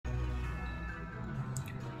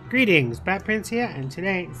Greetings, Batprince here, and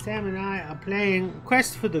today Sam and I are playing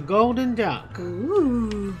Quest for the Golden Duck.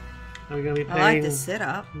 Ooh. Are we going to be I playing like the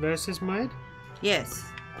setup. versus mode? Yes.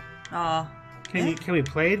 Oh. Can we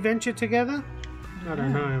play adventure together? I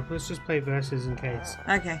don't know. Let's just play versus in case.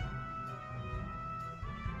 Okay.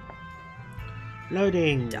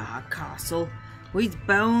 Loading. Dark castle with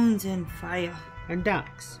bones and fire. And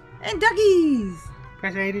ducks. And duckies.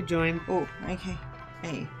 Press A to join. Oh, okay.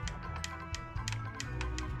 Hey.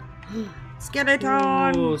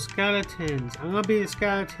 Skeleton. Oh, skeletons. I'm going to be the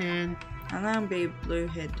skeleton. I'm gonna be blue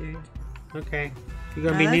head dude. Okay. You're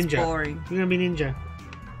going to No, be that's ninja. boring. You're going to be ninja.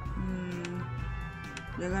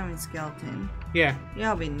 You're going to be skeleton. Yeah.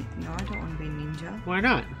 Yeah, I'll be. No, I don't want to be ninja. Why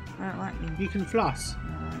not? I don't like ninja. You can floss.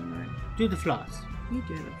 No. Do the floss. You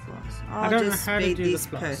do the floss. I I'll don't know just how to be do the this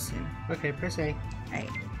floss. person. Okay, press A. Hey.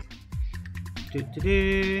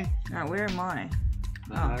 Do. Now, where am I?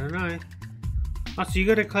 I don't know. Oh, so you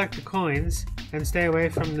got to collect the coins and stay away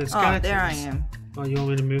from the skeletons. Oh, there I am. Oh, you want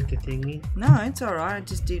me to move the thingy? No, it's alright. I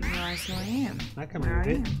just didn't realize who I am. I can Where move I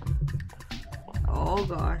it. am. Oh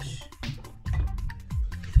gosh.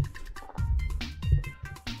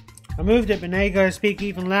 I moved it, but now you got to speak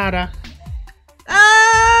even louder.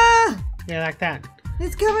 Ah! Yeah, like that.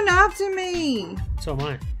 It's coming after me. So am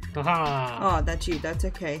I. Haha. Oh, that's you. That's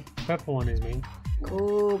okay. Purple one is me.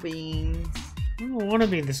 Cool beans. I don't want to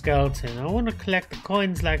be the skeleton. I want to collect the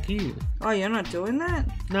coins like you. Oh, you're not doing that?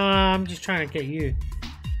 No, I'm just trying to get you.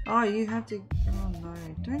 Oh, you have to. Oh no!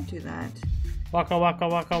 Don't do that. Waka waka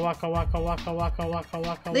waka waka waka waka waka waka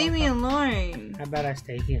waka. Leave me alone. How about I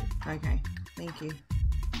stay here? Okay. Thank you.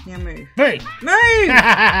 Now move. Hey! Move!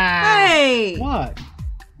 Hey! What?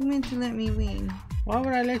 You meant to let me win. Why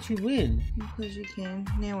would I let you win? Because you can.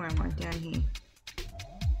 Now where am I? Down here.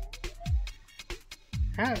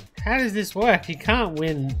 How does this work? You can't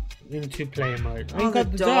win in two-player mode. Oh, you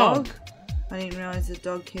got the the dog. I didn't realize the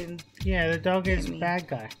dog can. Yeah, the dog is me. bad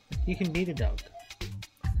guy. You can beat a dog.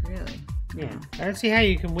 Really? Yeah. I don't see how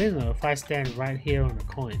you can win though if I stand right here on a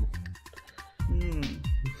coin. Hmm.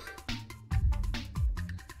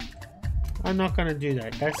 I'm not gonna do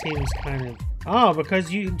that. That seems kind of... Oh,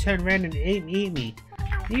 because you can turn around and eat me.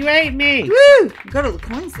 You ate me! Woo! Got all the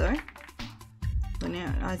coins though. But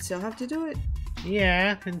now I still have to do it.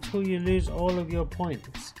 Yeah, until you lose all of your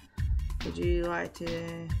points. Would you like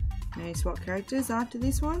to maybe swap characters after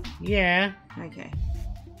this one? Yeah. Okay.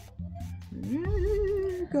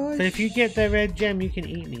 Gosh. So if you get the red gem, you can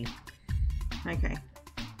eat me. Okay.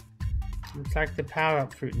 It's like the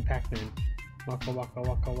power-up fruit in Pac-Man. Waka waka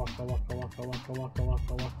waka waka waka waka waka waka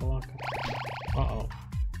waka waka waka. Uh-oh.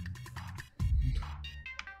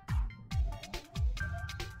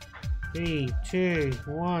 Three, two,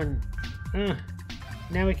 one.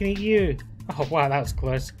 Now we can eat you. Oh wow, that was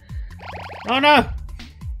close. Oh no!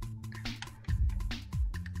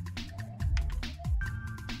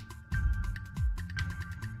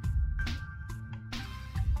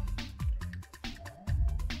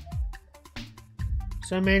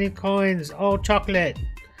 So many coins, all chocolate.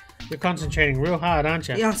 You're concentrating real hard, aren't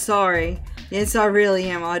you? Yeah, sorry. Yes, I really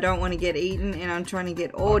am. I don't want to get eaten, and I'm trying to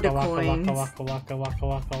get all the coins.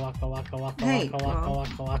 Hey, go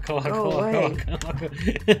away.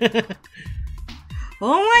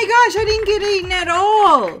 Oh my gosh, I didn't get eaten at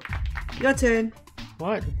all. Your turn.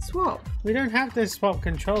 What? Swap. We don't have to swap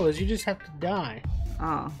controllers. You just have to die.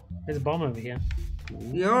 Oh, There's a bomb over here.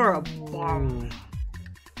 you're a bomb.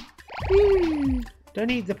 Don't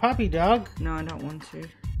eat the puppy, dog. No, I don't want to.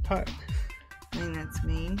 I think that's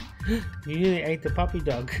mean. You nearly ate the puppy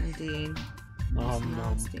dog. I did. Oh, That's no.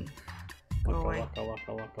 nasty. Go away. Go away.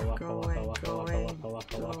 Go away. Go away. Go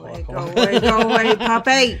Go away. Go away,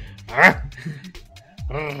 puppy.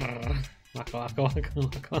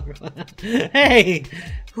 Hey!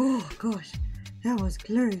 Oh gosh, that was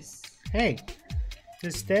close. Hey!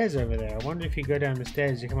 There's stairs over there. I wonder if you go down the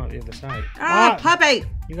stairs, you come out the other side. Ah, puppy!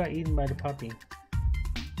 You got eaten by the puppy.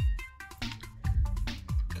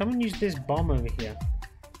 Come and use this bomb over here.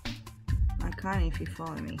 I can't if you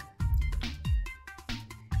follow me.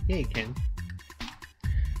 Yeah, you can.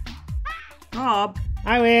 Oh,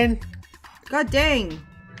 I win! god dang.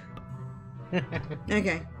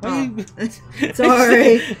 Okay. Oh.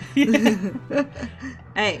 Sorry.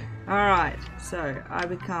 Hey, alright. So, I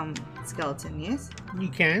become skeleton, yes? You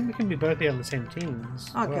can. We can be both be on the same teams.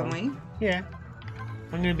 Oh, can we? Yeah.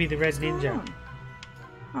 I'm gonna be the red ninja.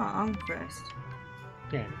 Oh, I'm first.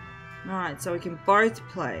 Yeah. Alright, so we can both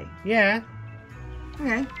play. Yeah.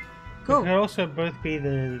 Okay. We Cool. could also both be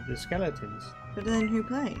the skeletons. But then who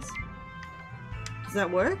plays? Does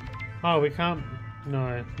that work? Oh, we can't. No,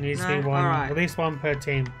 it needs to be No? one. Alright. At least one per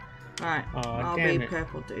team. Alright, Oh, I'll damn be it.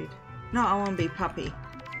 purple dude. No, I want to be puppy.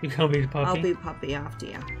 You can't be the puppy? I'll be puppy after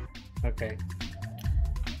you. Okay.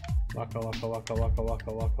 Waka waka waka waka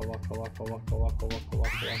waka waka waka waka waka waka waka waka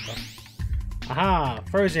waka. Aha!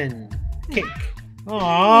 Frozen! Kick!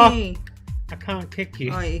 Aww! Hey. I can't kick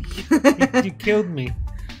you. Oh, You killed me.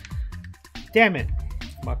 Damn it!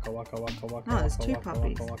 Waka waka waka waka Oh, there's waka two waka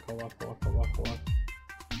puppies. waka waka waka waka waka.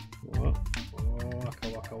 Waka waka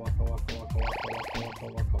waka waka waka waka waka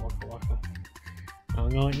waka waka waka. I'm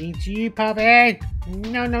gonna eat you, puppy!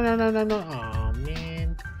 No, no, no, no, no, no. Aw,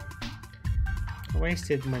 man. I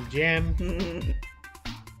wasted my gem.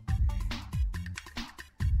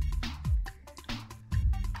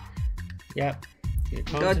 Yep. You're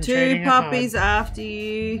Got two concentrating puppies hard. after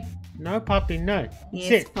you. No, puppy, no. Yes,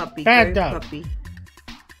 Sit. puppy. Bad Go, dog. puppy.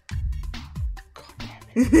 God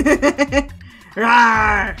damn it.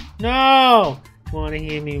 Rawr! No! Wanna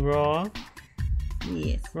hear me roar?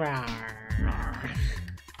 Yes. Rawr. Rawr.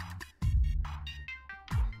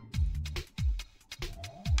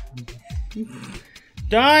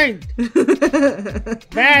 Don't!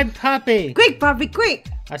 Bad puppy! Quick, puppy, quick!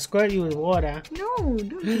 I squirt you with water. No, don't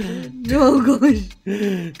do that. Oh gosh.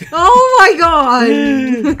 Oh my god!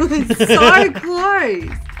 It's so close.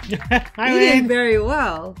 I You did win! very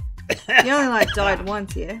well. You only like died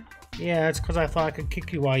once, yeah? Yeah, it's because I thought I could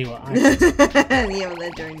kick you while you were ice. Yeah, well,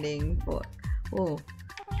 they're doing ding for. Oh,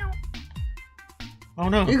 Oh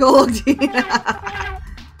no. you got locked in.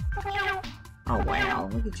 Oh wow,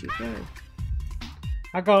 look at you go.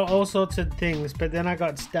 I got all sorts of things, but then I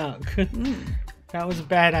got stuck. That was a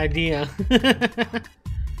bad idea.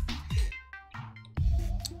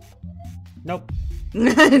 Nope.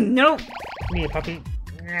 Nope. Come here, puppy.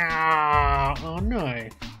 Ah, oh no. I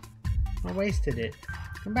wasted it.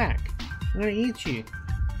 Come back. I'm gonna eat you.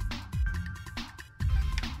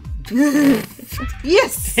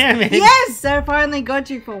 Yes! Damn it. Yes! I finally got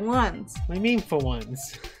you for once. What do you mean for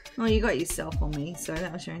once? Oh, you got yourself on me, so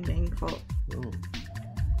that was your own dang fault. Oh.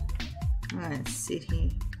 Alright, sit here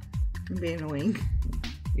and be annoying.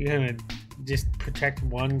 You're gonna just protect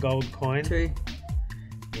one gold coin? True.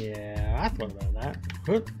 Yeah, I thought about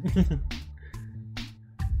that.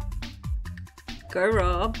 Go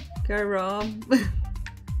Rob. Go Rob.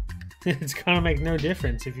 It's gonna make no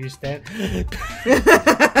difference if you stand.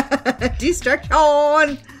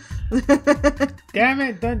 Distraction! Damn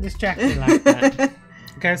it, don't distract me like that.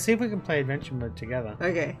 Okay, let's see if we can play adventure mode together.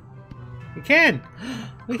 Okay. We can!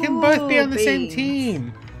 We can both be on the same beans.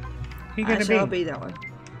 team. Who you gonna Actually, I'll be? be that one.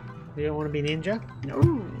 You don't want to be ninja? No.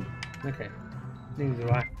 Okay. Neither do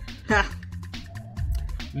I. Ha!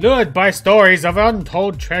 Lured by stories of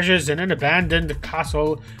untold treasures in an abandoned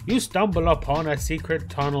castle, you stumble upon a secret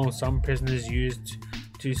tunnel some prisoners used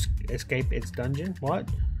to escape its dungeon. What?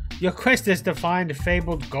 Your quest is to find a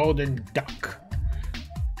fabled golden duck.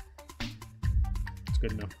 That's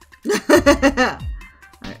good enough.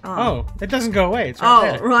 Oh, it doesn't go away. It's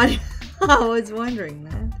right there. Right. I was wondering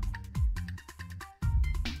that.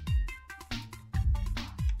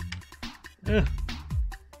 Ugh.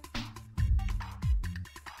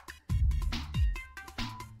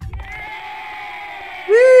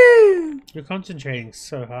 Woo! You're concentrating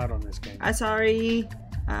so hard on this game. I'm sorry.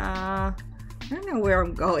 I don't know where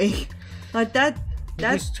I'm going. Like that.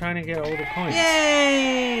 You're just trying to get all the coins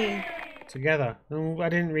Yay! together. I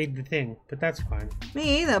didn't read the thing, but that's fine.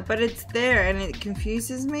 Me either, but it's there and it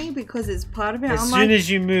confuses me because it's part of it. As I'm soon like, as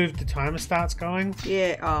you move, the timer starts going.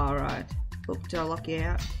 yeah. Oh, right. Oop, did I lock you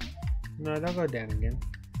out? No, they'll go down again.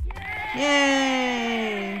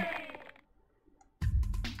 Yay!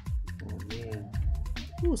 Oh man.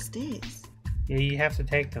 Ooh, stairs. Yeah, you have to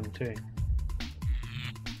take them too.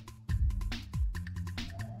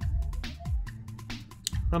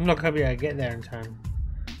 I'm not gonna be able to get there in time.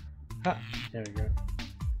 Ah, there we go.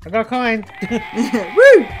 I got a coin!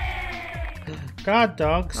 Woo! Guard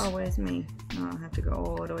dogs! Oh, where's me? Oh, I have to go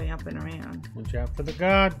all the way up and around. Watch out for the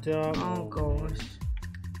guard dog. Oh, gosh.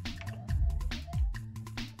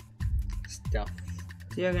 Stuff.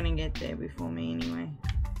 So you're gonna get there before me anyway.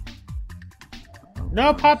 Oh,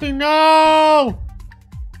 No, Poppy, no!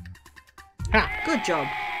 Ha! good job.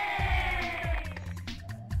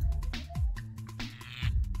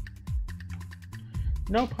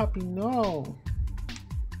 No, Poppy, no!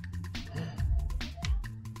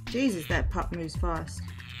 Jesus, that pup moves fast.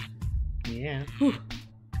 Yeah. Whew.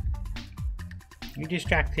 You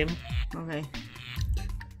distract him, Okay.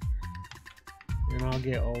 and I'll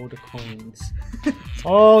get all the coins.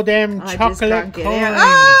 Oh, them I just chocolate can't coins! get out.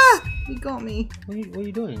 Ah! You got me. What are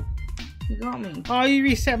you doing? You got me. Oh, you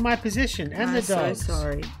reset my position and I'm the so dogs.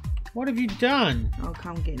 sorry. What have you done? I'll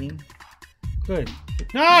come get him. Good.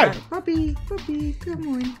 No! Puppy, puppy, come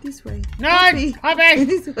on, this way. No! Puppy, Puppy!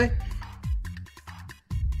 this way.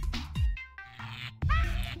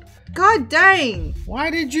 God dang! Why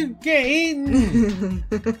did you get eaten?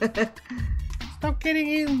 Stop getting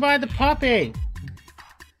eaten by the puppy.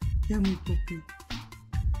 Yummy puppy.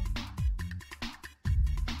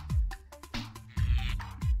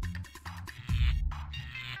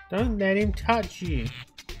 Don't let him touch you.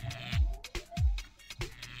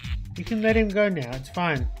 You can let him go now, it's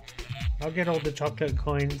fine. I'll get all the chocolate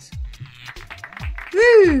coins.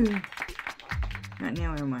 Woo! Right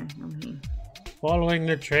now, where am I? I'm here. Following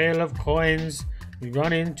the trail of coins, we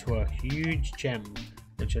run into a huge gem,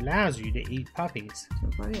 which allows you to eat puppies. So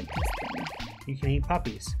if I get this thing. You can eat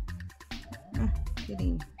puppies. Get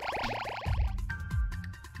in.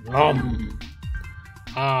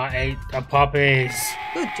 I ate the puppies.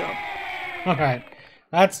 Good job. Alright,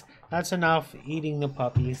 that's enough eating the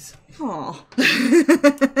puppies. Aw.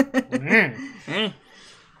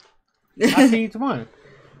 I'll see you tomorrow.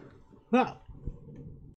 Well,